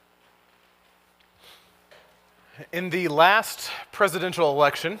In the last presidential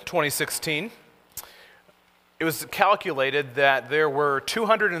election, 2016, it was calculated that there were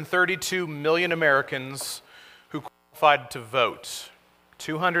 232 million Americans who qualified to vote.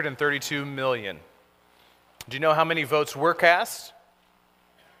 232 million. Do you know how many votes were cast?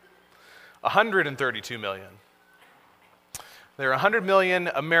 132 million. There are 100 million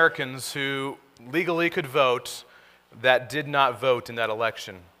Americans who legally could vote that did not vote in that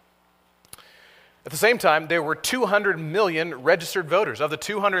election. At the same time, there were 200 million registered voters. Of the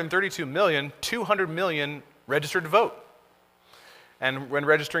 232 million, 200 million registered to vote. And when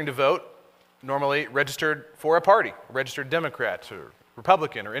registering to vote, normally registered for a party, registered Democrat or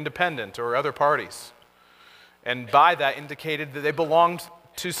Republican or Independent or other parties. And by that indicated that they belonged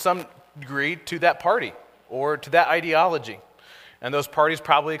to some degree to that party or to that ideology. And those parties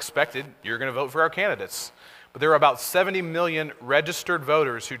probably expected, you're going to vote for our candidates. But there were about 70 million registered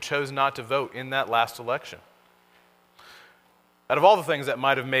voters who chose not to vote in that last election. Out of all the things that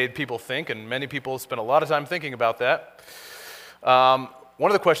might have made people think, and many people spent a lot of time thinking about that,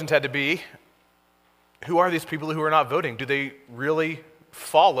 one of the questions had to be, who are these people who are not voting? Do they really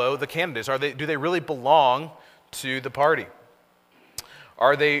follow the candidates? Do they really belong to the party?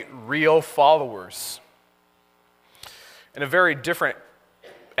 Are they real followers? In a very different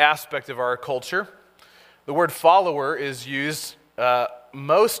aspect of our culture, the word follower is used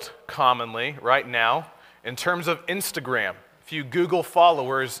most commonly right now in terms of Instagram. If you Google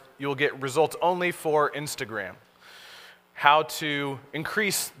followers, you'll get results only for Instagram. How to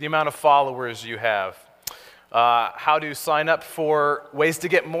increase the amount of followers you have. How to sign up for ways to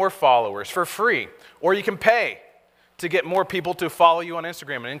get more followers for free. Or you can pay to get more people to follow you on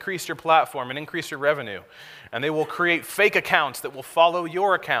Instagram and increase your platform and increase your revenue. And they will create fake accounts that will follow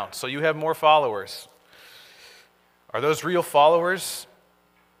your account so you have more followers. Are those real followers?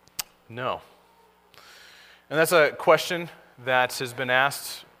 No. And that's a question that has been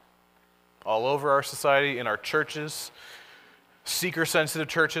asked all over our society, in our churches. Seeker-sensitive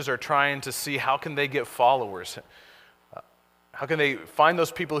churches are trying to see how can they get followers. How can they find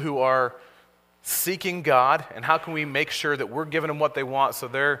those people who are seeking God, and how can we make sure that we're giving them what they want so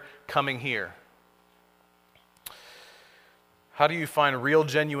they're coming here? How do you find real,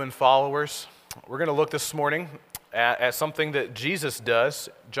 genuine followers? We're going to look this morning at something that Jesus does,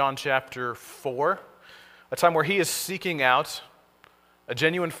 John chapter 4, a time where he is seeking out a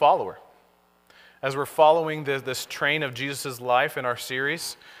genuine follower. As we're following this train of Jesus' life in our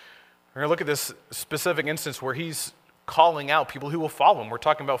series, we're going to look at this specific instance where he's calling out people who will follow him. We're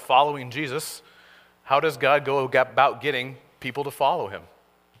talking about following Jesus. How does God go about getting people to follow him?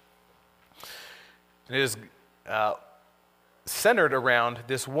 It is centered around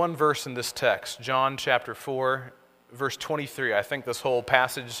this one verse in this text, John chapter 4, verse 23. I think this whole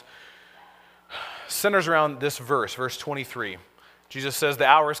passage centers around this verse, verse 23. Jesus says, "The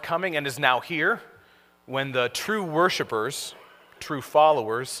hour is coming and is now here when the true worshipers, true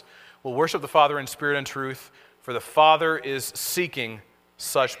followers, will worship the Father in spirit and truth, for the Father is seeking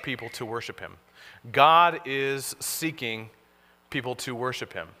such people to worship him." God is seeking people to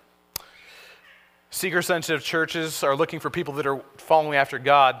worship him. Seeker-sensitive churches are looking for people that are following after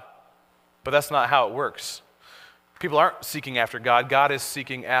God, but that's not how it works. People aren't seeking after God. God is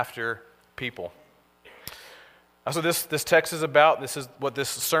seeking after people. That's what this text is about. This is what this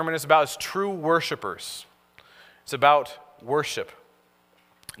sermon is about, is true worshipers. It's about worship.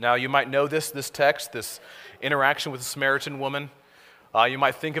 Now, you might know this text, this interaction with the Samaritan woman. You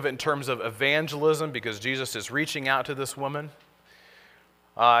might think of it in terms of evangelism because Jesus is reaching out to this woman.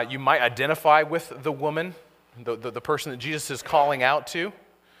 You might identify with the woman, the person that Jesus is calling out to.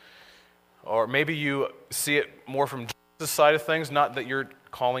 Or maybe you see it more from Jesus' side of things, not that you're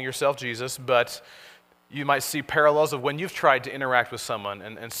calling yourself Jesus, but you might see parallels of when you've tried to interact with someone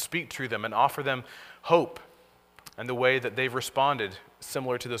and speak to them and offer them hope and the way that they've responded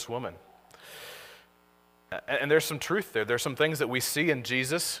similar to this woman. And there's some truth there. There's some things that we see in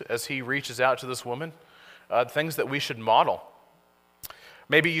Jesus as he reaches out to this woman, things that we should model.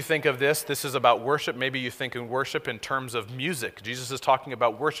 Maybe you think of this is about worship. Maybe you think of worship in terms of music. Jesus is talking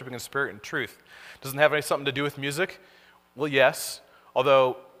about worshiping in spirit and truth. Doesn't have something to do with music? Well, yes.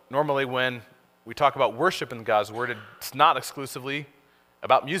 Although normally when we talk about worship in God's word, it's not exclusively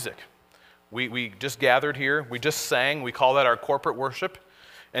about music. We just gathered here, we just sang, we call that our corporate worship,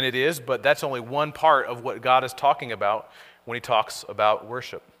 and it is, but that's only one part of what God is talking about when he talks about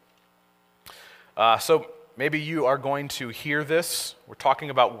worship. So maybe you are going to hear this. We're talking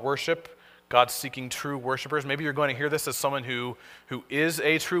about worship, God seeking true worshipers. Maybe you're going to hear this as someone who is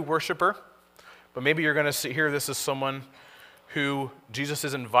a true worshiper, but maybe you're going to hear this as someone who Jesus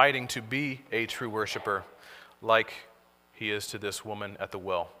is inviting to be a true worshiper. like he is to this woman at the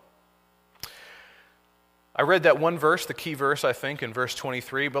well. I read that one verse, the key verse, I think, in verse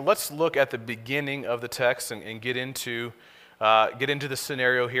 23, but let's look at the beginning of the text and get into the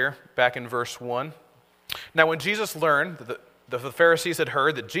scenario here, back in verse 1. Now, when Jesus learned that the Pharisees had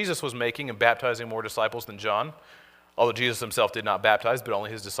heard that Jesus was making and baptizing more disciples than John, although Jesus himself did not baptize, but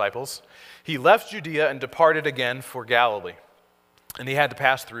only his disciples, he left Judea and departed again for Galilee. And he had to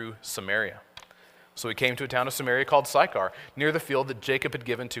pass through Samaria. So he came to a town of Samaria called Sychar, near the field that Jacob had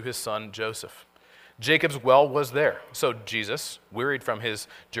given to his son Joseph. Jacob's well was there. So Jesus, wearied from his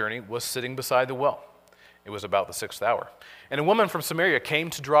journey, was sitting beside the well. It was about the 6th hour. And a woman from Samaria came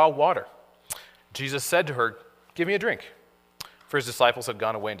to draw water. Jesus said to her, "Give me a drink." For his disciples had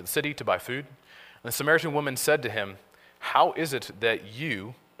gone away into the city to buy food. And the Samaritan woman said to him, "How is it that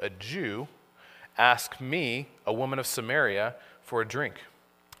you, a Jew, ask me, a woman of Samaria, for a drink?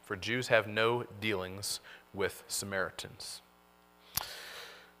 For Jews have no dealings with Samaritans."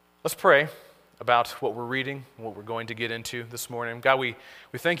 Let's pray about what we're reading, what we're going to get into this morning. God, we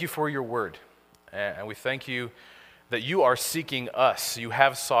thank you for your word, and we thank you that you are seeking us. You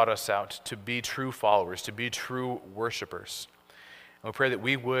have sought us out to be true followers, to be true worshipers. And we pray that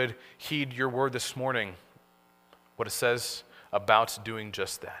we would heed your word this morning, what it says about doing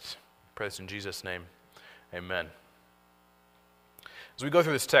just that. I pray this in Jesus' name. Amen. As we go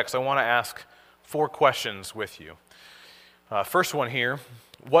through this text, I want to ask 4 questions with you. First one here,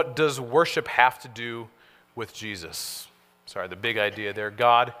 what does worship have to do with Jesus? Sorry, the big idea there.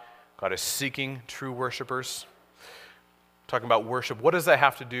 God is seeking true worshipers. Talking about worship, what does that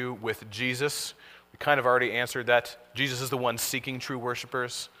have to do with Jesus? We kind of already answered that. Jesus is the one seeking true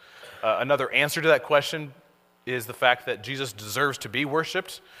worshipers. Another answer to that question is the fact that Jesus deserves to be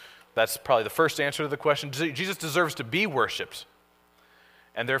worshiped. That's probably the first answer to the question. Jesus deserves to be worshiped,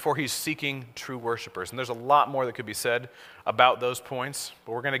 and therefore he's seeking true worshipers. And there's a lot more that could be said about those points,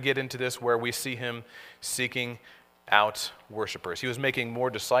 but we're going to get into this where we see him seeking out worshipers. He was making more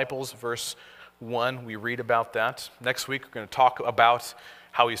disciples, verse 1, we read about that. Next week, we're going to talk about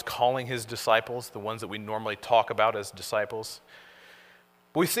how he's calling his disciples, the ones that we normally talk about as disciples.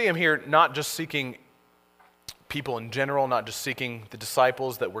 But we see him here not just seeking people in general, not just seeking the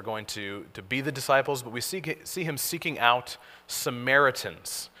disciples that we're going to be the disciples, but we see him seeking out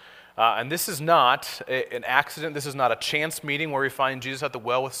Samaritans. And this is not an accident. This is not a chance meeting where we find Jesus at the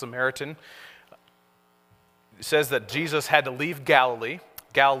well with Samaritan. It says that Jesus had to leave Galilee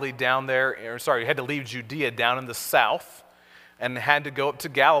down there, he had to leave Judea down in the south and had to go up to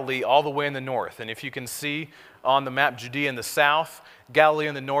Galilee all the way in the north. And if you can see on the map, Judea in the south, Galilee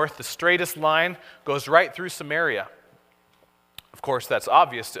in the north, the straightest line goes right through Samaria. Of course, that's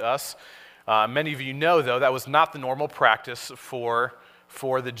obvious to us. Many of you know, though, that was not the normal practice for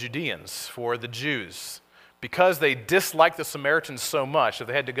the Judeans, for the Jews. Because they disliked the Samaritans so much that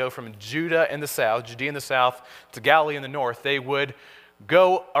they had to go from Judea in the south, to Galilee in the north, they would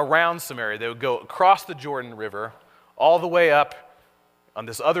go around Samaria. They would go across the Jordan River all the way up on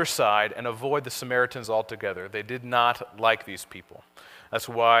this other side and avoid the Samaritans altogether. They did not like these people. That's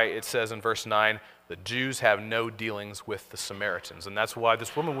why it says in verse 9, the Jews have no dealings with the Samaritans. And that's why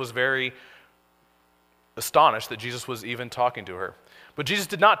this woman was very astonished that Jesus was even talking to her. But Jesus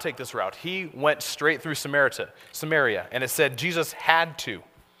did not take this route. He went straight through Samaria, and it said Jesus had to.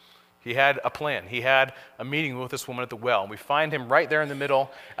 He had a plan. He had a meeting with this woman at the well. And we find him right there in the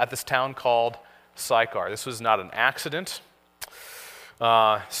middle at this town called Sychar. This was not an accident.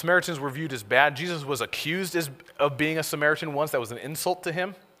 Samaritans were viewed as bad. Jesus was accused of being a Samaritan once. That was an insult to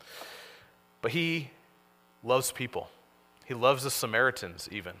him. But he loves people. He loves the Samaritans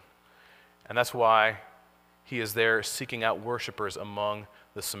even. And that's why he is there seeking out worshipers among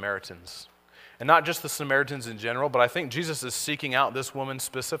the Samaritans. And not just the Samaritans in general, but I think Jesus is seeking out this woman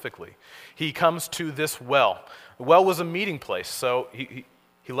specifically. He comes to this well. The well was a meeting place, so he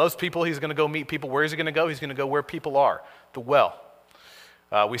loves people. He's going to go meet people. Where is he going to go? He's going to go where people are, the well.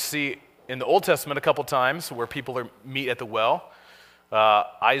 We see in the Old Testament a couple times where people meet at the well.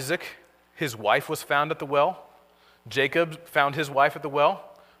 Isaac, his wife was found at the well. Jacob found his wife at the well.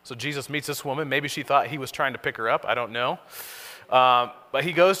 So Jesus meets this woman. Maybe she thought he was trying to pick her up. I don't know. But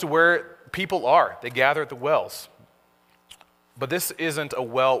he goes to where people are. They gather at the wells. But this isn't a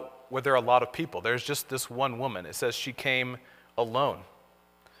well where there are a lot of people. There's just this one woman. It says she came alone.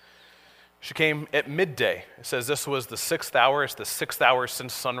 She came at midday. It says this was the 6th hour. It's the 6th hour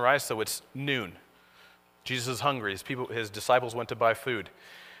since sunrise, so it's noon. Jesus is hungry. His disciples went to buy food.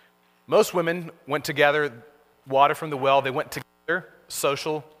 Most women went to gather water from the well. They went together,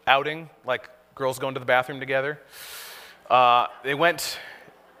 social outing, like girls going to the bathroom together. They went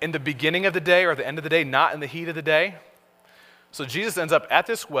in the beginning of the day or the end of the day, not in the heat of the day. So Jesus ends up at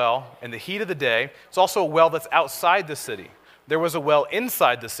this well in the heat of the day. It's also a well that's outside the city. There was a well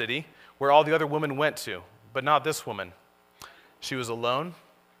inside the city where all the other women went to, but not this woman. She was alone.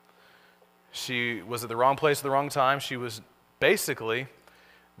 She was at the wrong place at the wrong time. She was basically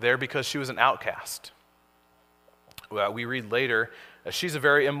there because she was an outcast. We read later that she's a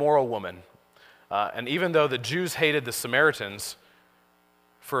very immoral woman. And even though the Jews hated the Samaritans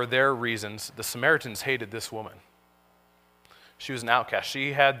for their reasons, the Samaritans hated this woman. She was an outcast.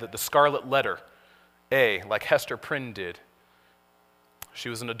 She had the scarlet letter, A, like Hester Prynne did. She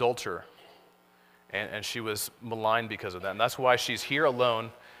was an adulterer, and she was maligned because of that. And that's why she's here alone,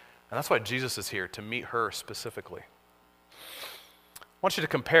 and that's why Jesus is here, to meet her specifically. I want you to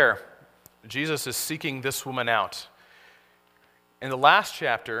compare. Jesus is seeking this woman out. In the last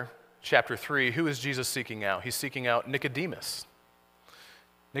chapter, chapter 3, who is Jesus seeking out? He's seeking out Nicodemus.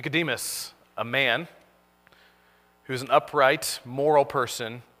 Nicodemus, a man who's an upright, moral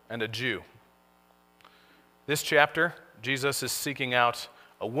person and a Jew. This chapter, Jesus is seeking out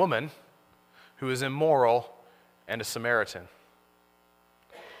a woman who is immoral and a Samaritan.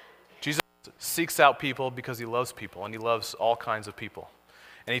 Jesus seeks out people because he loves people, and he loves all kinds of people.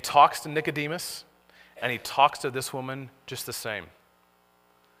 And he talks to Nicodemus, and he talks to this woman just the same.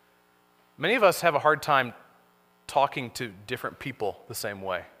 Many of us have a hard time talking to different people the same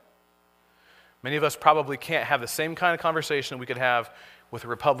way. Many of us probably can't have the same kind of conversation we could have with a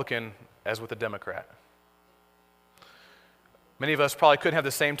Republican as with a Democrat. Many of us probably couldn't have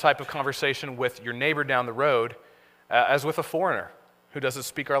the same type of conversation with your neighbor down the road as with a foreigner who doesn't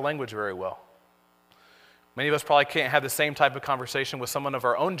speak our language very well. Many of us probably can't have the same type of conversation with someone of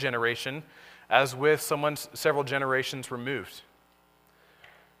our own generation as with someone several generations removed.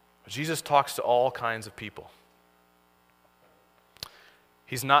 But Jesus talks to all kinds of people.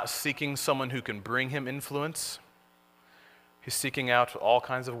 He's not seeking someone who can bring him influence. He's seeking out all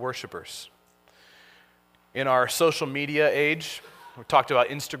kinds of worshipers. In our social media age, we talked about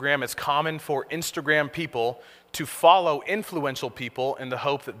Instagram. It's common for Instagram people to follow influential people in the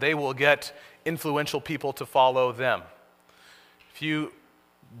hope that they will get influential people to follow them. If you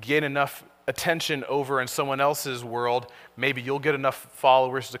gain enough attention over in someone else's world, maybe you'll get enough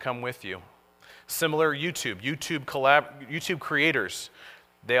followers to come with you. Similar, YouTube creators.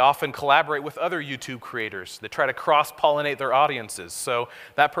 They often collaborate with other YouTube creators. They try to cross-pollinate their audiences. So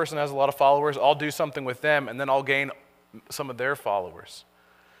that person has a lot of followers, I'll do something with them, and then I'll gain some of their followers.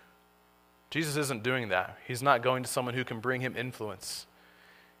 Jesus isn't doing that. He's not going to someone who can bring him influence.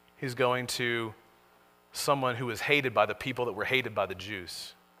 He's going to someone who is hated by the people that were hated by the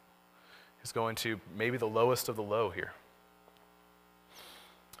Jews. He's going to maybe the lowest of the low here.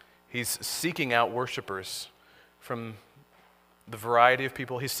 He's seeking out worshipers from the variety of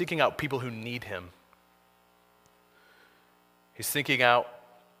people. He's seeking out people who need him. He's seeking out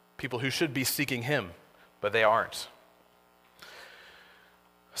people who should be seeking him, but they aren't.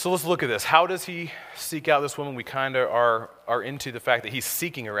 So let's look at this. How does he seek out this woman? We kind of are into the fact that he's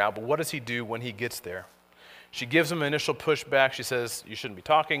seeking her out, but what does he do when he gets there? She gives him an initial pushback. She says, "You shouldn't be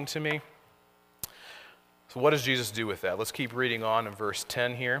talking to me." So what does Jesus do with that? Let's keep reading on in verse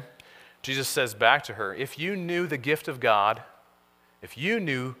 10 here. Jesus says back to her, if you knew the gift of God and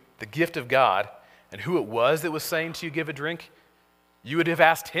who it was that was saying to you, give a drink, you would have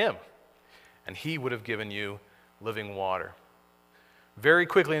asked him, and he would have given you living water. Very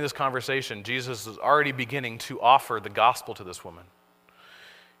quickly in this conversation, Jesus is already beginning to offer the gospel to this woman.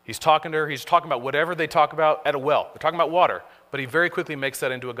 He's talking to her. He's talking about whatever they talk about at a well. They're talking about water, but he very quickly makes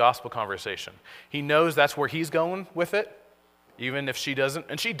that into a gospel conversation. He knows that's where he's going with it, even if she doesn't,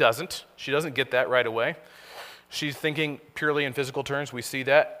 and she doesn't. She doesn't get that right away. She's thinking purely in physical terms. We see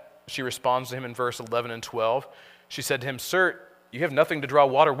that. She responds to him in verse 11 and 12. She said to him, "Sir, you have nothing to draw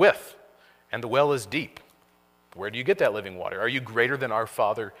water with, and the well is deep. Where do you get that living water? Are you greater than our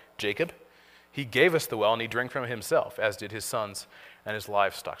father Jacob? He gave us the well, and he drank from it himself, as did his sons and his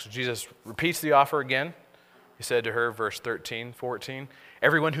livestock." So Jesus repeats the offer again. He said to her, verse 13, 14,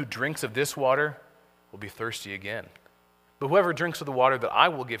 "Everyone who drinks of this water will be thirsty again. But whoever drinks of the water that I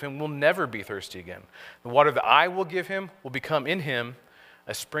will give him will never be thirsty again. The water that I will give him will become in him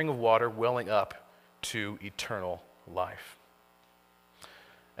a spring of water welling up to eternal life."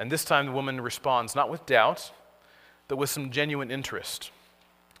 And this time the woman responds not with doubt, but with some genuine interest.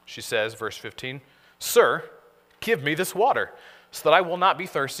 She says, verse 15, "Sir, give me this water so that I will not be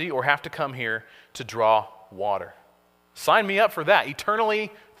thirsty or have to come here to draw water." Sign me up for that.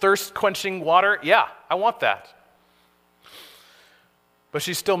 Eternally thirst-quenching water? Yeah, I want that. But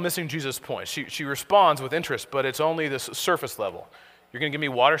she's still missing Jesus' point. She responds with interest, but it's only this surface level. You're going to give me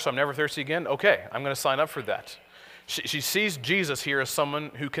water so I'm never thirsty again? Okay, I'm going to sign up for that. She sees Jesus here as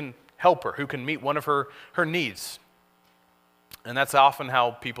someone who can help her, who can meet one of her needs. And that's often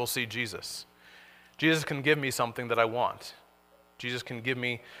how people see Jesus. Jesus can give me something that I want. Jesus can give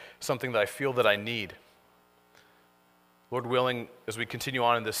me something that I feel that I need. Lord willing, as we continue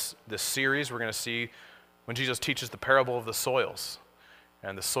on in this series, we're going to see when Jesus teaches the parable of the soils.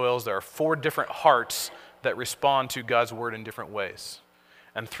 And the soils, there are 4 different hearts that respond to God's word in different ways.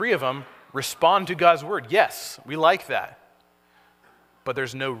 And 3 of them respond to God's word. Yes, we like that. But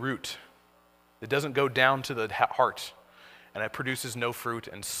there's no root. It doesn't go down to the heart. And it produces no fruit,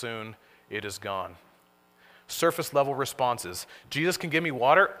 and soon it is gone. Surface level responses. Jesus can give me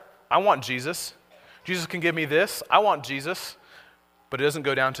water. I want Jesus. Jesus can give me this. I want Jesus. But it doesn't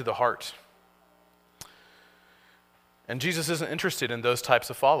go down to the heart. And Jesus isn't interested in those types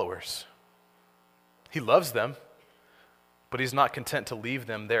of followers. He loves them, but he's not content to leave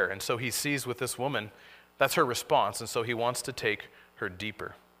them there. And so he sees with this woman, that's her response, and so he wants to take her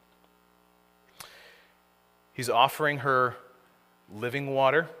deeper. He's offering her living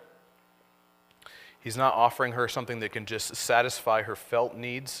water. He's not offering her something that can just satisfy her felt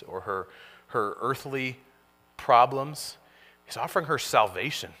needs or her earthly problems. He's offering her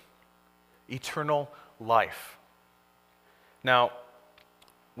salvation, eternal life. Now,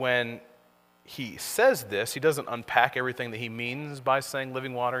 when he says this, he doesn't unpack everything that he means by saying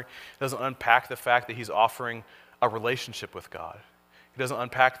living water. He doesn't unpack the fact that he's offering a relationship with God. He doesn't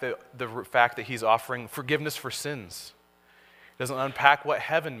unpack the fact that he's offering forgiveness for sins. He doesn't unpack what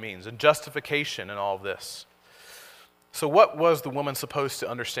heaven means and justification and all of this. So what was the woman supposed to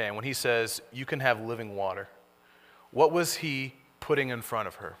understand when he says, you can have living water? What was he putting in front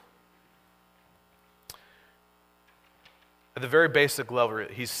of her? At the very basic level,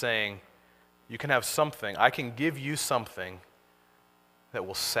 he's saying, you can have something, I can give you something that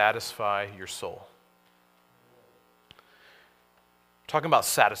will satisfy your soul. Talking about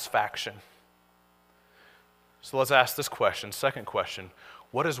satisfaction. So let's ask this question, second question.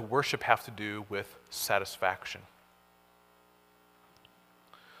 What does worship have to do with satisfaction?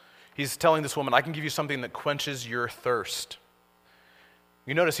 He's telling this woman, I can give you something that quenches your thirst.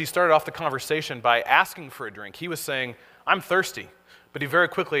 You notice he started off the conversation by asking for a drink. He was saying, I'm thirsty. But he very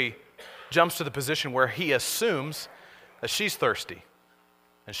quickly jumps to the position where he assumes that she's thirsty.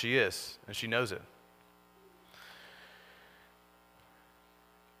 And she is, and she knows it.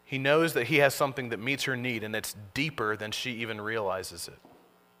 He knows that he has something that meets her need, and it's deeper than she even realizes it.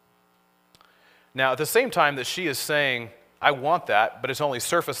 Now, at the same time that she is saying, I want that, but it's only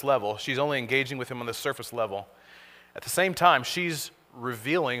surface level, she's only engaging with him on the surface level, at the same time, she's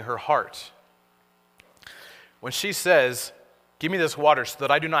revealing her heart. When she says, give me this water so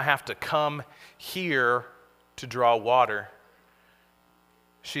that I do not have to come here to draw water,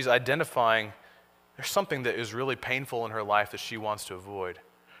 she's identifying there's something that is really painful in her life that she wants to avoid.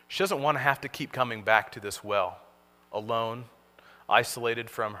 She doesn't want to have to keep coming back to this well, alone, isolated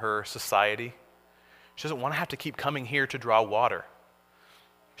from her society. She doesn't want to have to keep coming here to draw water.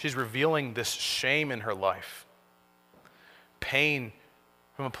 She's revealing this shame in her life, pain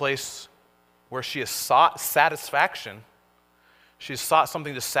from a place where she has sought satisfaction. She has sought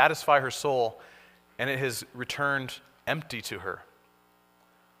something to satisfy her soul, and it has returned empty to her.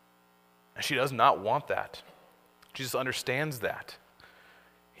 And she does not want that. Jesus understands that.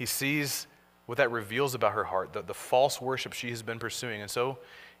 He sees what that reveals about her heart, the false worship she has been pursuing. And so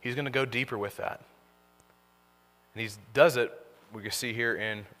he's going to go deeper with that. And he does it, we can see here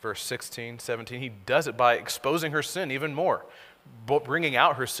in verse 16, 17, he does it by exposing her sin even more, bringing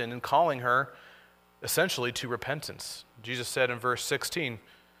out her sin and calling her essentially to repentance. Jesus said in verse 16,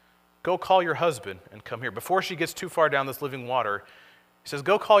 go call your husband and come here. Before she gets too far down this living water, he says,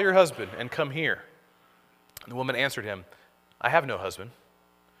 go call your husband and come here. And the woman answered him, I have no husband.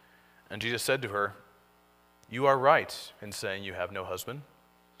 And Jesus said to her, you are right in saying you have no husband,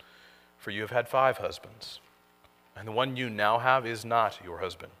 for you have had 5 husbands, and the one you now have is not your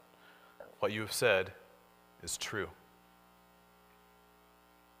husband. What you have said is true.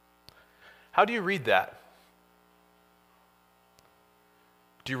 How do you read that?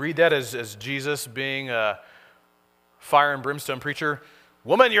 Do you read that as Jesus being a fire and brimstone preacher?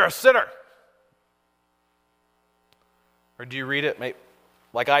 Woman, you're a sinner. Or do you read it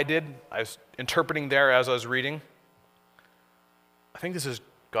like I did? I was interpreting there as I was reading. I think this is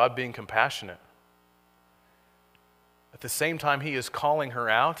God being compassionate. At the same time he is calling her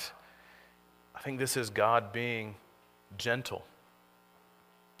out, I think this is God being gentle.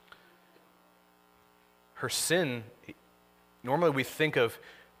 Her sin, normally we think of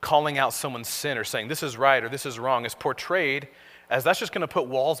calling out someone's sin or saying this is right or this is wrong, is portrayed as that's just going to put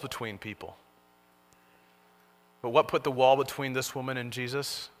walls between people. But what put the wall between this woman and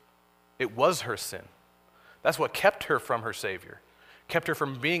Jesus? It was her sin. That's what kept her from her Savior, kept her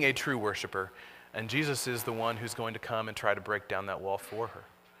from being a true worshiper. And Jesus is the one who's going to come and try to break down that wall for her.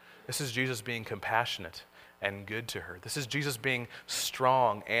 This is Jesus being compassionate and good to her. This is Jesus being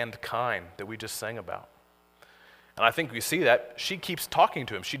strong and kind that we just sang about. And I think we see that she keeps talking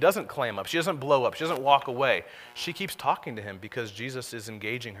to him. She doesn't clam up. She doesn't blow up. She doesn't walk away. She keeps talking to him because Jesus is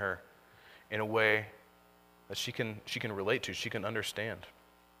engaging her in a way that she can relate to, she can understand.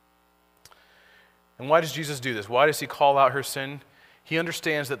 And why does Jesus do this? Why does he call out her sin? He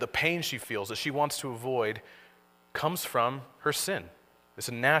understands that the pain she feels, that she wants to avoid, comes from her sin. It's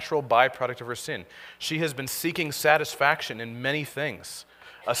a natural byproduct of her sin. She has been seeking satisfaction in many things,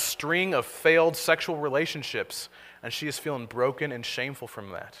 a string of failed sexual relationships, and she is feeling broken and shameful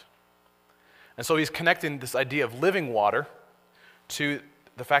from that. And so he's connecting this idea of living water to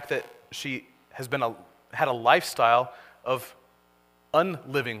the fact that she has had a lifestyle of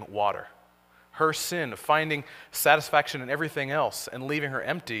unliving water. Her sin of finding satisfaction in everything else and leaving her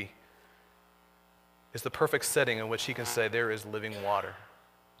empty is the perfect setting in which he can say there is living water.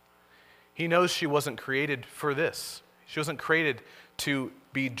 He knows she wasn't created for this. She wasn't created to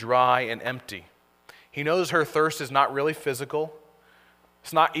be dry and empty. He knows her thirst is not really physical.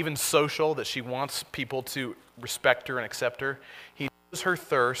 It's not even social, that she wants people to respect her and accept her. He knows her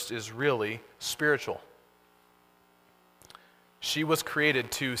thirst is really spiritual. She was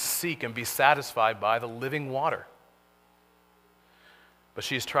created to seek and be satisfied by the living water. But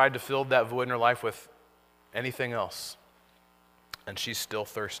she's tried to fill that void in her life with anything else, and she's still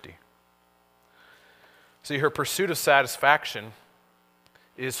thirsty. See, her pursuit of satisfaction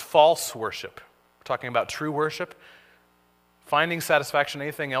is false worship. We're talking about true worship. Finding satisfaction in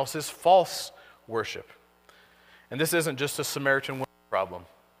anything else is false worship. And this isn't just a Samaritan woman problem.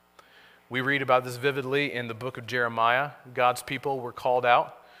 We read about this vividly in the book of Jeremiah. God's people were called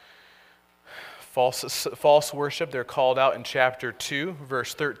out. False worship, they're called out in chapter 2,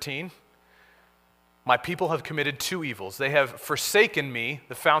 verse 13. My people have committed two evils. They have forsaken me,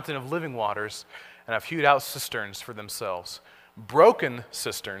 the fountain of living waters, and have hewed out cisterns for themselves, broken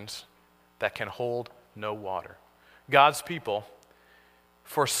cisterns that can hold no water. God's people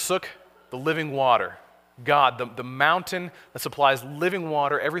forsook the living water. God, the mountain that supplies living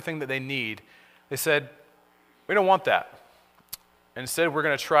water, everything that they need. They said, we don't want that. Instead, we're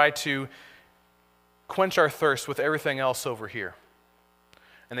going to try to quench our thirst with everything else over here.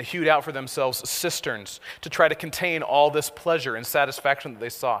 And they hewed out for themselves cisterns to try to contain all this pleasure and satisfaction that they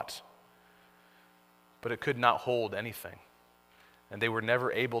sought. But it could not hold anything. And they were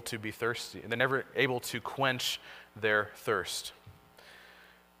never able to be thirsty. They're never able to quench their thirst.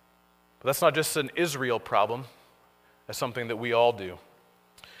 But that's not just an Israel problem. That's something that we all do.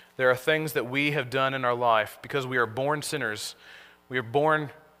 There are things that we have done in our life because we are born sinners. We are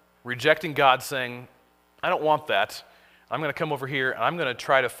born rejecting God, saying, I don't want that. I'm going to come over here and I'm going to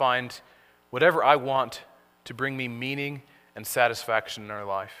try to find whatever I want to bring me meaning and satisfaction in our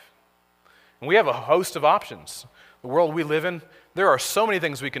life. And we have a host of options. The world we live in, there are so many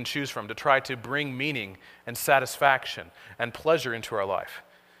things we can choose from to try to bring meaning and satisfaction and pleasure into our life.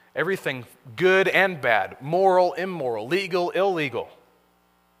 Everything good and bad, moral, immoral, legal, illegal.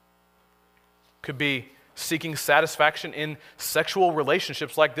 Could be seeking satisfaction in sexual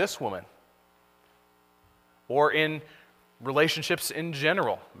relationships like this woman, or in relationships in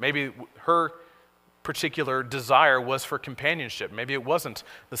general. Maybe her particular desire was for companionship. Maybe it wasn't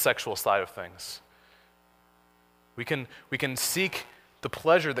the sexual side of things. We can seek the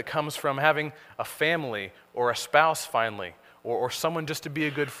pleasure that comes from having a family or a spouse finally, or someone just to be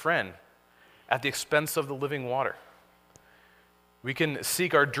a good friend at the expense of the living water. We can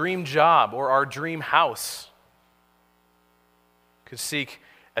seek our dream job or our dream house. We could seek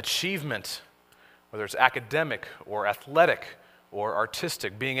achievement, whether it's academic or athletic or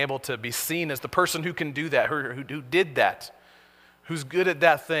artistic, being able to be seen as the person who can do that, who did that, who's good at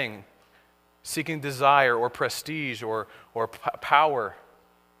that thing, seeking desire or prestige or power.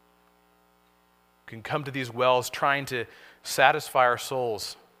 We can come to these wells trying to satisfy our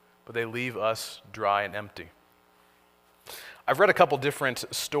souls, but they leave us dry and empty. I've read a couple different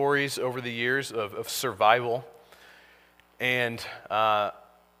stories over the years of survival, and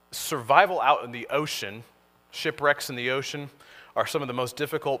survival out in the ocean, shipwrecks in the ocean, are some of the most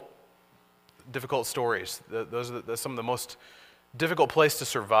difficult stories. Those are some of the most difficult place to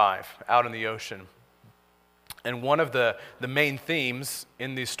survive out in the ocean. And one of the main themes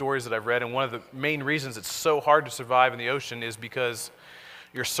in these stories that I've read, and one of the main reasons it's so hard to survive in the ocean, is because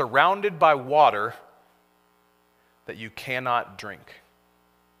you're surrounded by water that you cannot drink.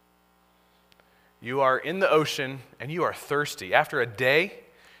 You are in the ocean and you are thirsty. After a day,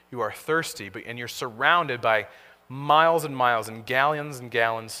 you are thirsty, and you're surrounded by miles and miles and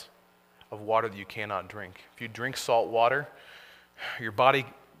gallons of water that you cannot drink. If you drink salt water, your body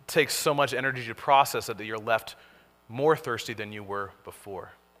takes so much energy to process it that you're left more thirsty than you were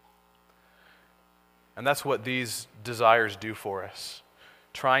before. And that's what these desires do for us,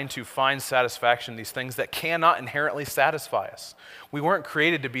 trying to find satisfaction in these things that cannot inherently satisfy us. We weren't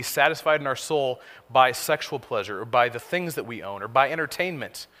created to be satisfied in our soul by sexual pleasure or by the things that we own or by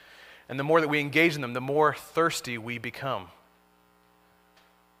entertainment. And the more that we engage in them, the more thirsty we become.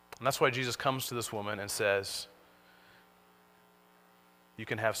 And that's why Jesus comes to this woman and says, you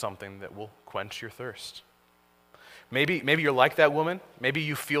can have something that will quench your thirst. Maybe you're like that woman. Maybe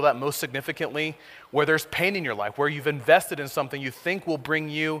you feel that most significantly where there's pain in your life, where you've invested in something you think will bring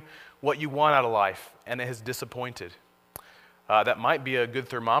you what you want out of life, and it has disappointed. That might be a good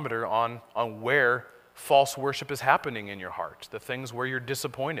thermometer on where false worship is happening in your heart, the things where you're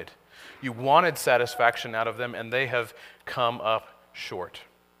disappointed. You wanted satisfaction out of them, and they have come up short.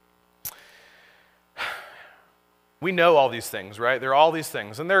 We know all these things, right? There are all these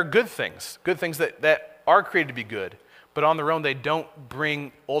things, and they're good things that are created to be good, but on their own they don't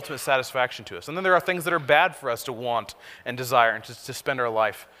bring ultimate satisfaction to us. And then there are things that are bad for us to want and desire and to spend our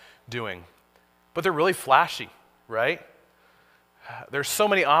life doing. But they're really flashy, right? There's so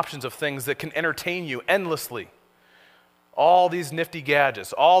many options of things that can entertain you endlessly. All these nifty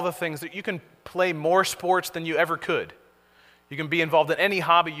gadgets, all the things that you can play more sports than you ever could. You can be involved in any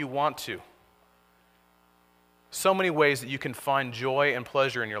hobby you want to. So many ways that you can find joy and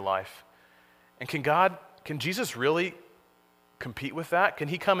pleasure in your life. And can Jesus really compete with that? Can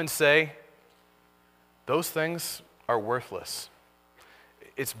he come and say, those things are worthless.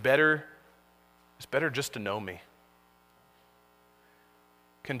 It's better just to know me.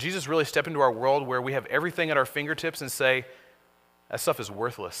 Can Jesus really step into our world where we have everything at our fingertips and say, that stuff is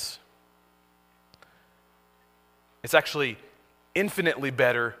worthless? It's actually infinitely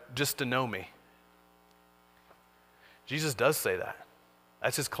better just to know me. Jesus does say that.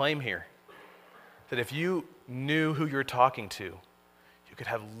 That's his claim here. That if you knew who you're talking to, you could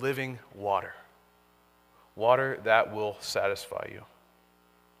have living water. Water that will satisfy you.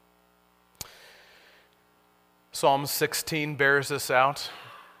 Psalm 16 bears this out.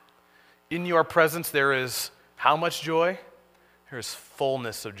 In your presence there is how much joy? There is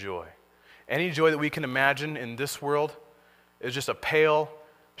fullness of joy. Any joy that we can imagine in this world is just a pale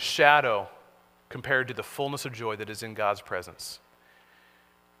shadow compared to the fullness of joy that is in God's presence.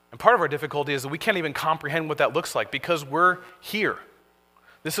 And part of our difficulty is that we can't even comprehend what that looks like because we're here.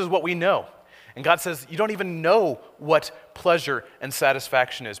 This is what we know. And God says, you don't even know what pleasure and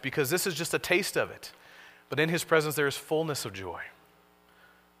satisfaction is because this is just a taste of it. But in his presence there is fullness of joy.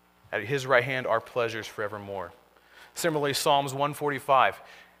 At his right hand are pleasures forevermore. Similarly, Psalms 145,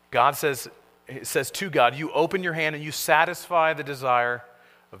 it says to God, you open your hand and you satisfy the desire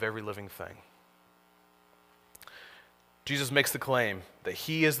of every living thing. Jesus makes the claim that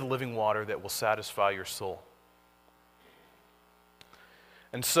he is the living water that will satisfy your soul.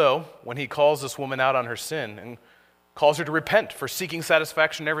 And so, when he calls this woman out on her sin and calls her to repent for seeking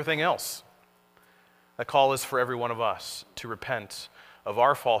satisfaction in everything else, that call is for every one of us to repent of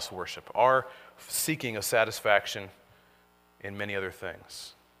our false worship, our seeking of satisfaction in many other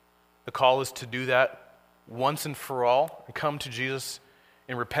things. The call is to do that once and for all and come to Jesus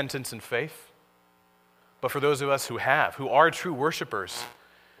in repentance and faith. But for those of us who are true worshipers,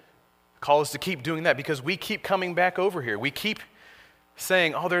 the call is to keep doing that because we keep coming back over here. We keep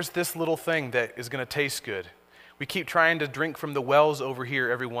saying, oh, there's this little thing that is going to taste good. We keep trying to drink from the wells over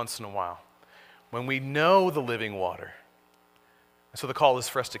here every once in a while when we know the living water. And so the call is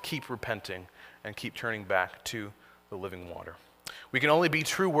for us to keep repenting and keep turning back to the living water. We can only be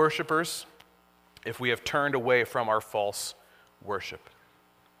true worshipers if we have turned away from our false worship.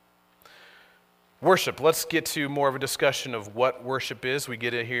 Worship. Let's get to more of a discussion of what worship is. We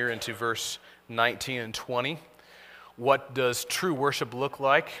get it here into verse 19 and 20. What does true worship look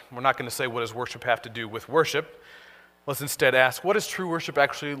like? We're not going to say what does worship have to do with worship. Let's instead ask, what does true worship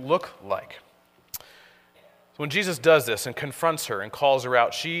actually look like? So when Jesus does this and confronts her and calls her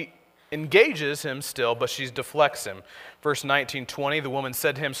out, she engages him still, but she deflects him. Verse 19-20, the woman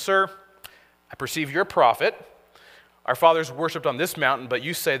said to him, Sir, I perceive you're a prophet. Our fathers worshipped on this mountain, but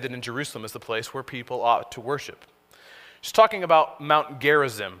you say that in Jerusalem is the place where people ought to worship. She's talking about Mount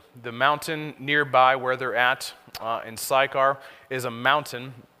Gerizim. The mountain nearby where they're at in Sychar is a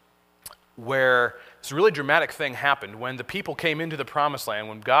mountain where this really dramatic thing happened. When the people came into the promised land,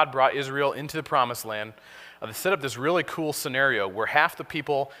 when God brought Israel into the promised land, they set up this really cool scenario where half the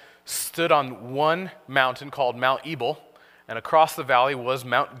people stood on one mountain called Mount Ebal, and across the valley was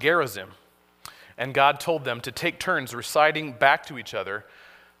Mount Gerizim. And God told them to take turns reciting back to each other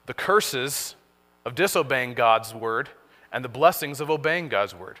the curses of disobeying God's word and the blessings of obeying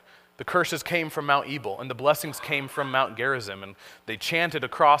God's word. The curses came from Mount Ebal, and the blessings came from Mount Gerizim, and they chanted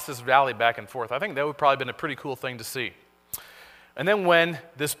across this valley back and forth. I think that would probably have been a pretty cool thing to see. And then when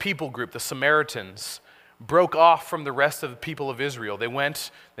this people group, the Samaritans, broke off from the rest of the people of Israel,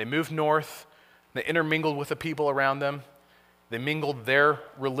 they moved north, they intermingled with the people around them, they mingled their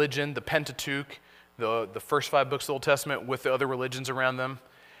religion, the Pentateuch, the first 5 books of the Old Testament, with the other religions around them.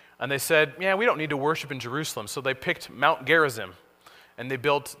 And they said, yeah, we don't need to worship in Jerusalem. So they picked Mount Gerizim, and they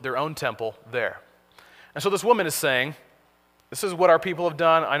built their own temple there. And so this woman is saying, this is what our people have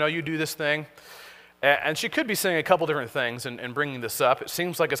done. I know you do this thing. And she could be saying a couple different things and bringing this up. It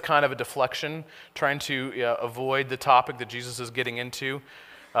seems like it's kind of a deflection, trying to avoid the topic that Jesus is getting into.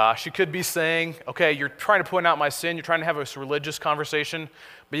 She could be saying, okay, you're trying to point out my sin, you're trying to have a religious conversation,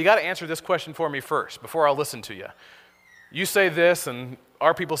 but you got to answer this question for me first before I'll listen to you. You say this, and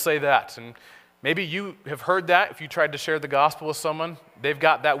our people say that. And maybe you have heard that if you tried to share the gospel with someone. They've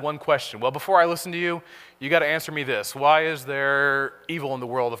got that one question. Well, before I listen to you, you got to answer me this. Why is there evil in the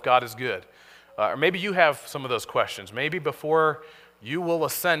world if God is good? Or maybe you have some of those questions. Maybe before you will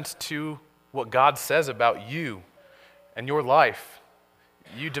assent to what God says about you and your life,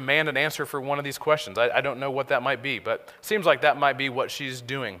 you demand an answer for one of these questions. I don't know what that might be, but it seems like that might be what she's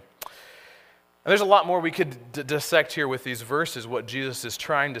doing. And there's a lot more we could dissect here with these verses, what Jesus is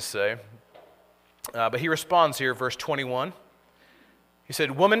trying to say. But he responds here, verse 21. He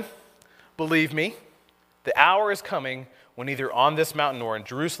said, "Woman, believe me, the hour is coming when either on this mountain or in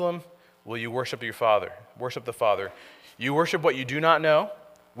Jerusalem will you worship the Father. You worship what you do not know.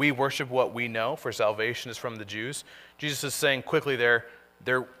 We worship what we know, for salvation is from the Jews." Jesus is saying quickly there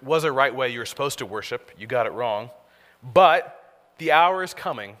was a right way you were supposed to worship. You got it wrong. But the hour is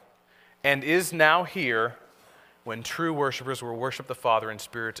coming and is now here when true worshipers will worship the Father in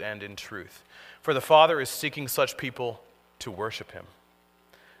spirit and in truth. For the Father is seeking such people to worship him.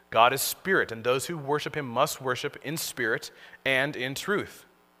 God is spirit, and those who worship him must worship in spirit and in truth.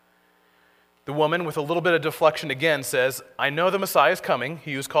 The woman, with a little bit of deflection again, says, I know the Messiah is coming,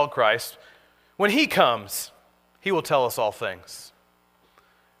 he who is called Christ. When he comes, he will tell us all things.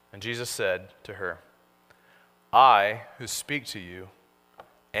 And Jesus said to her, I who speak to you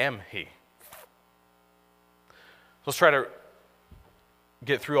am he. So let's try to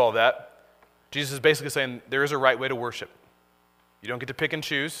get through all that. Jesus is basically saying there is a right way to worship. You don't get to pick and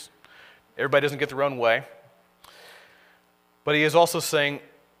choose. Everybody doesn't get their own way. But he is also saying,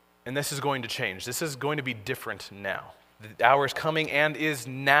 and this is going to change. This is going to be different now. The hour is coming and is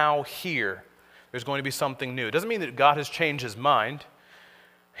now here. There's going to be something new. It doesn't mean that God has changed his mind.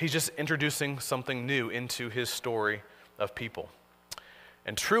 He's just introducing something new into his story of people.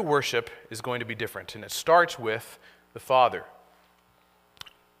 And true worship is going to be different, and it starts with the Father.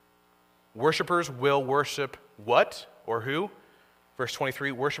 Worshipers will worship what or who? Verse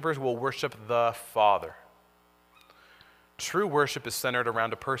 23, worshipers will worship the Father. True worship is centered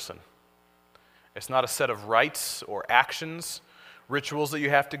around a person. It's not a set of rites or actions, rituals that you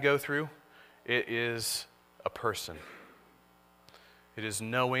have to go through. It is a person. It is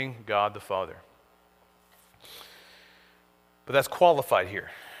knowing God the Father. But that's qualified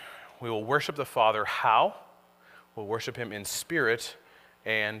here. We will worship the Father how? We'll worship him in spirit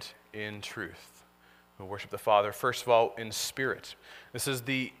and in truth. We'll worship the Father, first of all, in spirit. This is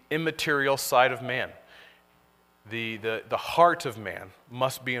the immaterial side of man. The heart of man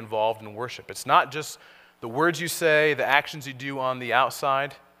must be involved in worship. It's not just the words you say, the actions you do on the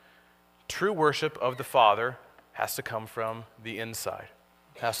outside. True worship of the Father has to come from the inside.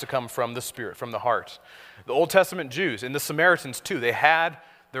 It has to come from the spirit, from the heart. The Old Testament Jews and the Samaritans too, they had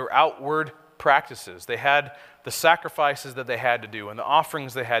their outward practices. They had the sacrifices that they had to do and the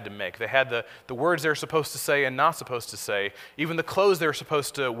offerings they had to make. They had the words they were supposed to say and not supposed to say, even the clothes they were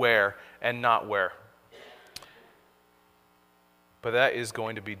supposed to wear and not wear. But that is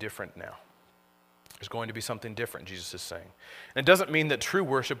going to be different now. There's going to be something different, Jesus is saying. And it doesn't mean that true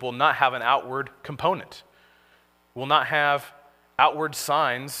worship will not have an outward component. Will not have outward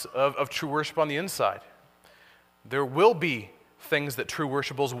signs of true worship on the inside. There will be things that true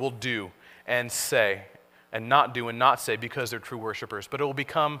worshipers will do and say and not do and not say because they're true worshipers, but it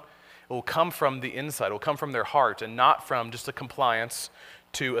will come from the inside. It will come from their heart and not from just a compliance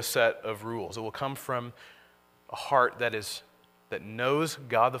to a set of rules. It will come from a heart that knows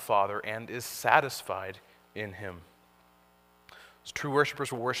God the Father and is satisfied in him. So true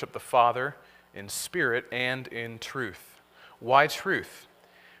worshipers will worship the Father in spirit and in truth. Why truth?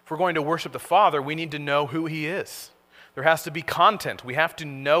 If we're going to worship the Father, we need to know who he is. There has to be content. We have to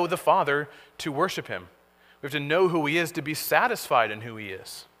know the Father to worship him. We have to know who he is to be satisfied in who he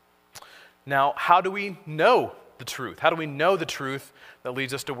is. Now, how do we know the truth? How do we know the truth that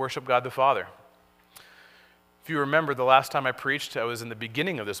leads us to worship God the Father? If you remember, the last time I preached, I was in the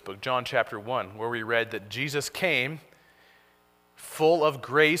beginning of this book, John chapter 1, where we read that Jesus came full of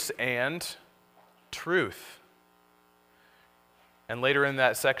grace and truth. And later in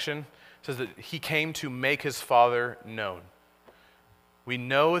that section, it says that he came to make his Father known. We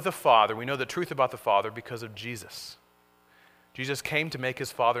know the Father, we know the truth about the Father because of Jesus. Jesus came to make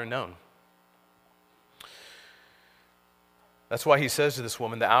his Father known. That's why he says to this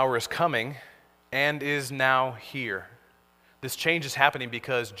woman, the hour is coming and is now here. This change is happening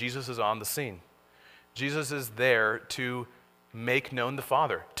because Jesus is on the scene. Jesus is there to make known the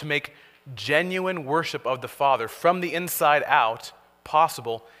Father, to make genuine worship of the Father from the inside out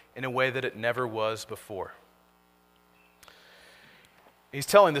possible in a way that it never was before. He's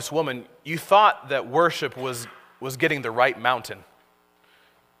telling this woman, you thought that worship was getting the right mountain.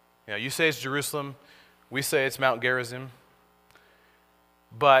 You know, you say it's Jerusalem, we say it's Mount Gerizim,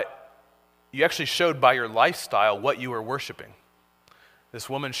 but you actually showed by your lifestyle what you were worshiping. This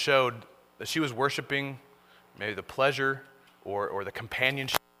woman showed that she was worshiping maybe the pleasure or the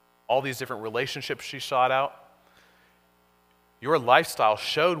companionship, all these different relationships she sought out. Your lifestyle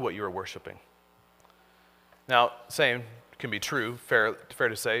showed what you were worshiping. Now, same can be true, fair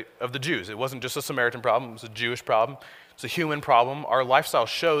to say, of the Jews. It wasn't just a Samaritan problem, it was a Jewish problem. It's a human problem. Our lifestyle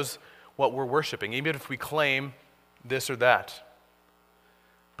shows what we're worshiping, even if we claim this or that.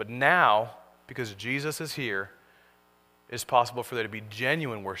 But now, because Jesus is here, it's possible for there to be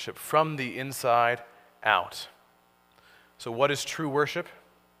genuine worship from the inside out. So what is true worship?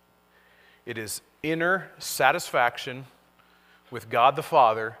 It is inner satisfaction with God the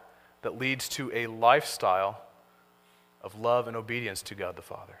Father that leads to a lifestyle of love and obedience to God the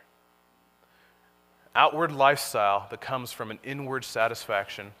Father. Outward lifestyle that comes from an inward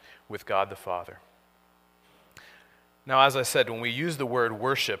satisfaction with God the Father. Now, as I said, when we use the word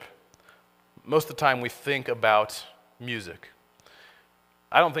worship, most of the time we think about music.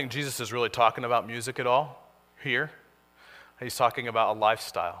 I don't think Jesus is really talking about music at all here. He's talking about a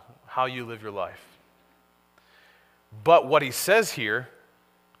lifestyle, how you live your life. But what he says here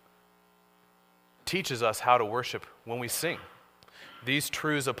teaches us how to worship when we sing. These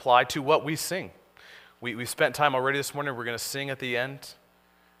truths apply to what we sing. We spent time already this morning. We're going to sing at the end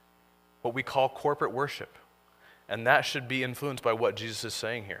what we call corporate worship. And that should be influenced by what Jesus is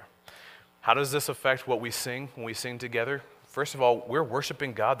saying here. How does this affect what we sing when we sing together? First of all, we're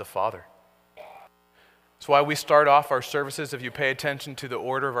worshiping God the Father. That's why we start off our services. If you pay attention to the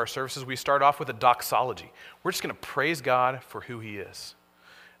order of our services, we start off with a doxology. We're just going to praise God for who he is.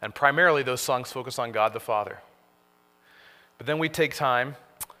 And primarily those songs focus on God the Father. But then we take time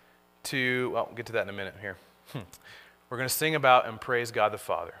to, well, we'll get to that in a minute here. We're going to sing about and praise God the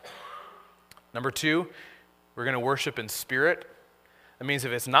Father. Number two, we're going to worship in spirit. That means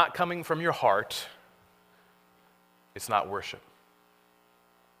if it's not coming from your heart, it's not worship.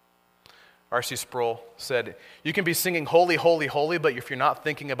 R.C. Sproul said, you can be singing holy, holy, holy, but if you're not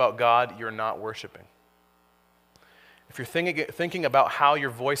thinking about God, you're not worshiping. If you're thinking about how your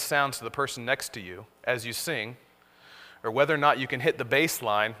voice sounds to the person next to you as you sing, or whether or not you can hit the bass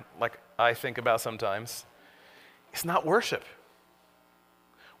line, like I think about sometimes, it's not worship.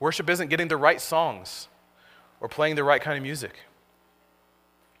 Worship isn't getting the right songs or playing the right kind of music.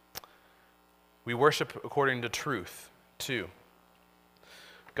 We worship according to truth, too.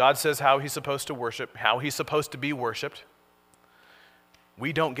 God says how he's supposed to worship, how he's supposed to be worshiped.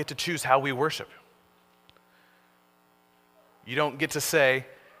 We don't get to choose how we worship. You don't get to say,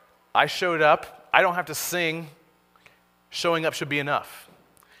 I showed up, I don't have to sing, showing up should be enough.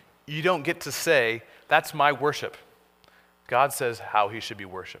 You don't get to say, that's my worship. God says how he should be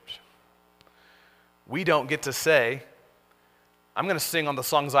worshiped. We don't get to say, I'm going to sing on the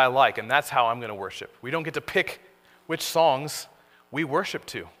songs I like, and that's how I'm going to worship. We don't get to pick which songs we worship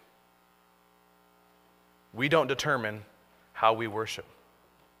to. We don't determine how we worship.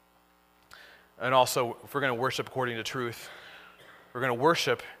 And also, if we're going to worship according to truth, we're going to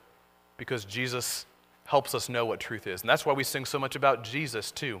worship because Jesus helps us know what truth is. And that's why we sing so much about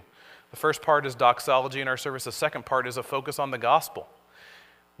Jesus, too. The first part is doxology in our service. The second part is a focus on the gospel.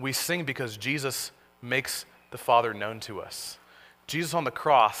 We sing because Jesus makes the Father known to us. Jesus on the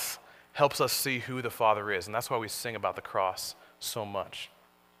cross helps us see who the Father is, and that's why we sing about the cross so much.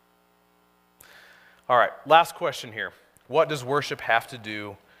 All right, last question here. What does worship have to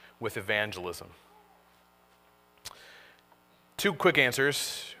do with evangelism? Two quick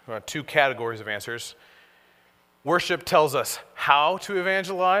answers, two categories of answers. Worship tells us how to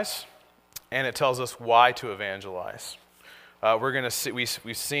evangelize, and it tells us why to evangelize. We're going to see,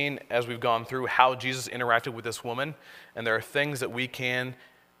 we've seen as we've gone through how Jesus interacted with this woman, and there are things that we can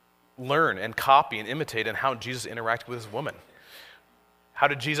learn and copy and imitate in how Jesus interacted with this woman. How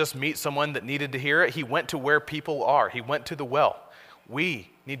did Jesus meet someone that needed to hear it? He went to where people are. He went to the well.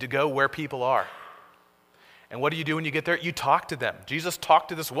 We need to go where people are. And what do you do when you get there? You talk to them. Jesus talked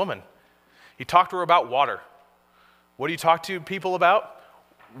to this woman. He talked to her about water. What do you talk to people about?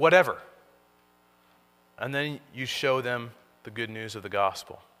 Whatever. And then you show them the good news of the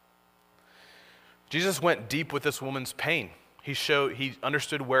gospel. Jesus went deep with this woman's pain. He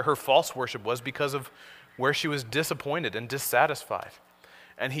understood where her false worship was because of where she was disappointed and dissatisfied.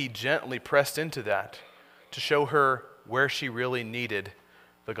 And he gently pressed into that to show her where she really needed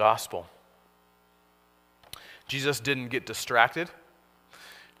the gospel. Jesus didn't get distracted.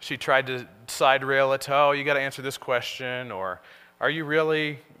 She tried to side rail it, oh, you got to answer this question, or are you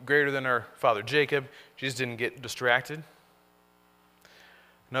really greater than our father Jacob? Jesus didn't get distracted.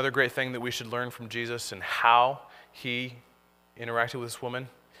 Another great thing that we should learn from Jesus and how he interacted with this woman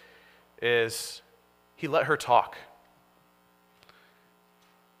is he let her talk.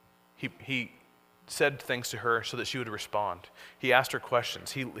 He said things to her so that she would respond. He asked her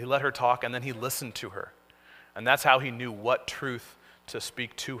questions. He let her talk, and then he listened to her. And that's how he knew what truth to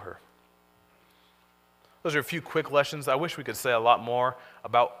speak to her. Those are a few quick lessons. I wish we could say a lot more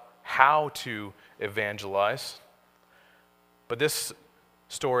about how to evangelize. But this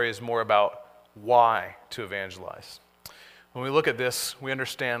story is more about why to evangelize. When we look at this, we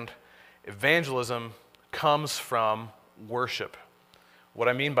understand evangelism comes from worship. What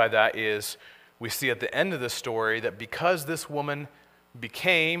I mean by that is we see at the end of this story that because this woman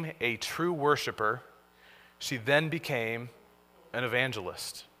became a true worshiper, she then became an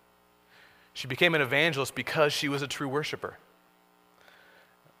evangelist. She became an evangelist because she was a true worshiper.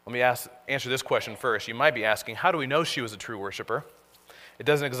 Let me answer this question first. You might be asking, how do we know she was a true worshiper? It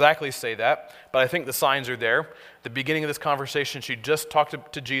doesn't exactly say that, but I think the signs are there. At the beginning of this conversation, she just talked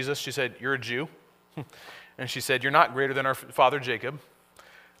to Jesus. She said, "You're a Jew." And she said, "You're not greater than our father Jacob."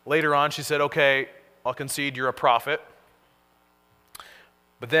 Later on, she said, "Okay, I'll concede you're a prophet."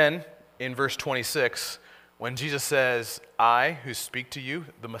 But then, in verse 26, when Jesus says, "I who speak to you,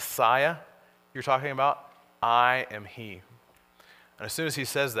 the Messiah you're talking about, I am he." And as soon as he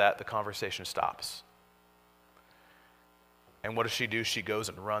says that, the conversation stops. And what does she do? She goes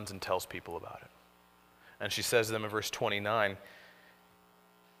and runs and tells people about it. And she says to them in verse 29,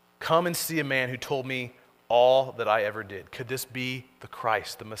 "Come and see a man who told me all that I ever did." Could this be the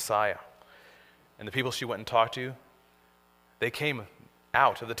Christ, the Messiah? And the people she went and talked to, they came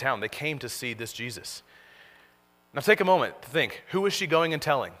out of the town. They came to see this Jesus. Now take a moment to think, who is she going and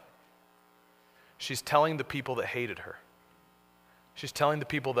telling? She's telling the people that hated her. She's telling the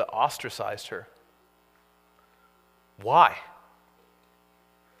people that ostracized her. Why?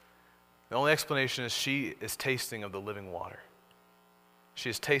 The only explanation is she is tasting of the living water. She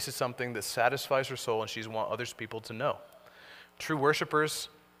has tasted something that satisfies her soul, and she wants other people to know. True worshipers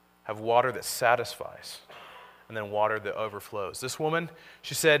have water that satisfies, and then water that overflows. This woman,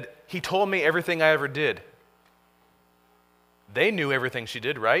 she said, "He told me everything I ever did." They knew everything she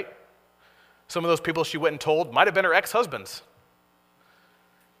did, right? Some of those people she went and told might have been her ex-husbands.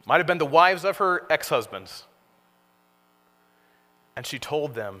 Might have been the wives of her ex-husbands. And she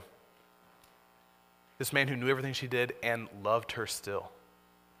told them, this man who knew everything she did and loved her still.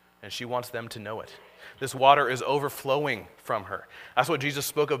 And she wants them to know it. This water is overflowing from her. That's what Jesus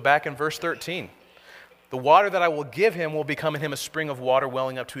spoke of back in verse 13. The water that I will give him will become in him a spring of water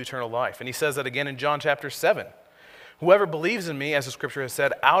welling up to eternal life. And he says that again in John chapter 7. Whoever believes in me, as the scripture has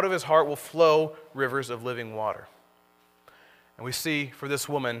said, out of his heart will flow rivers of living water. And we see for this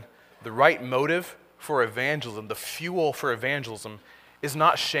woman, the right motive for evangelism, the fuel for evangelism, is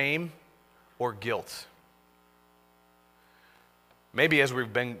not shame or guilt. Maybe as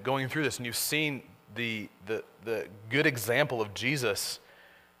we've been going through this and you've seen the good example of Jesus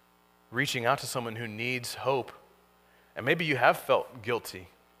reaching out to someone who needs hope, and maybe you have felt guilty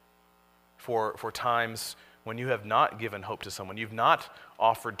for times when you have not given hope to someone, you've not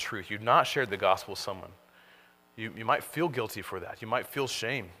offered truth, you've not shared the gospel with someone. You might feel guilty for that. You might feel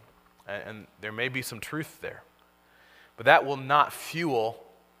shame, and there may be some truth there. But that will not fuel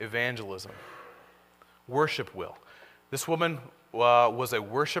evangelism. Worship will. This woman was a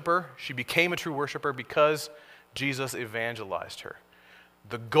worshiper. She became a true worshiper because Jesus evangelized her.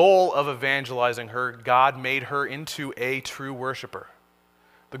 The goal of evangelizing her, God made her into a true worshiper.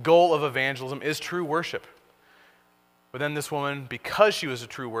 The goal of evangelism is true worship. But then this woman, because she was a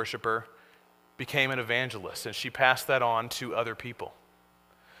true worshiper, became an evangelist, and she passed that on to other people.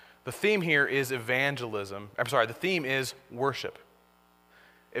 The theme here is the theme is worship.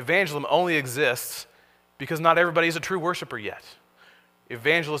 Evangelism only exists because not everybody is a true worshiper yet.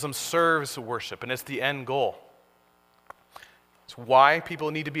 Evangelism serves worship, and it's the end goal. It's why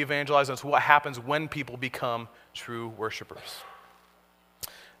people need to be evangelized, and it's what happens when people become true worshipers.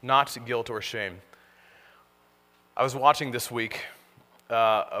 Not guilt or shame. I was watching this week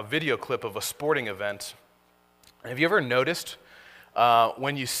a video clip of a sporting event. Have you ever noticed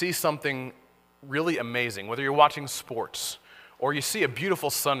when you see something really amazing, whether you're watching sports, or you see a beautiful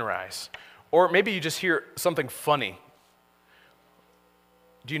sunrise, or maybe you just hear something funny,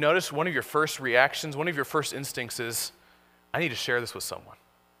 do you notice one of your first reactions, one of your first instincts is, I need to share this with someone?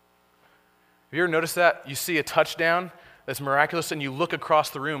 Have you ever noticed that? You see a touchdown that's miraculous, and you look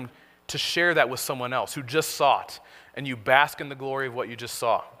across the room to share that with someone else who just saw it, and you bask in the glory of what you just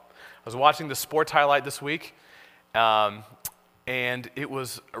saw. I was watching the sports highlight this week, and it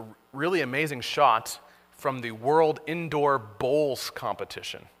was a really amazing shot from the World Indoor Bowls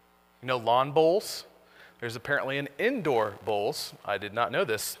competition. You know lawn bowls? There's apparently an indoor bowls. I did not know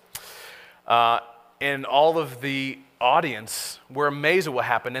this. And all of the audience were amazed at what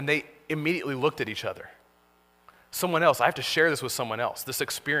happened, and they immediately looked at each other. Someone else, I have to share this with someone else, this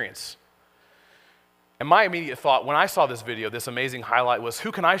experience. And my immediate thought when I saw this video, this amazing highlight, was,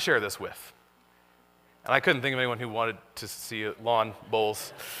 who can I share this with? And I couldn't think of anyone who wanted to see lawn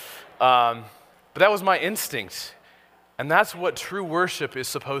bowls. But that was my instinct. And that's what true worship is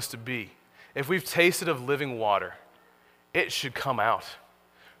supposed to be. If we've tasted of living water, it should come out.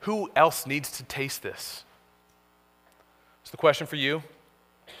 Who else needs to taste this? So the question for you,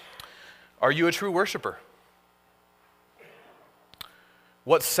 are you a true worshiper?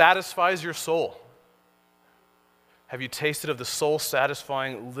 What satisfies your soul? Have you tasted of the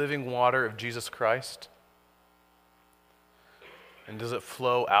soul-satisfying living water of Jesus Christ? And does it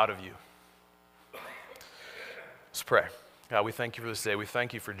flow out of you? Let's pray. God, we thank you for this day. We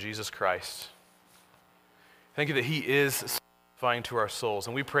thank you for Jesus Christ. Thank you that he is satisfying to our souls.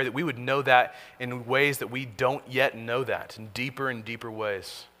 And we pray that we would know that in ways that we don't yet know that, in deeper and deeper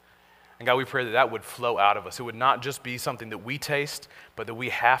ways. And God, we pray that that would flow out of us. It would not just be something that we taste, but that we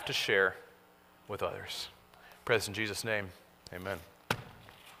have to share with others. Pray this in Jesus' name. Amen.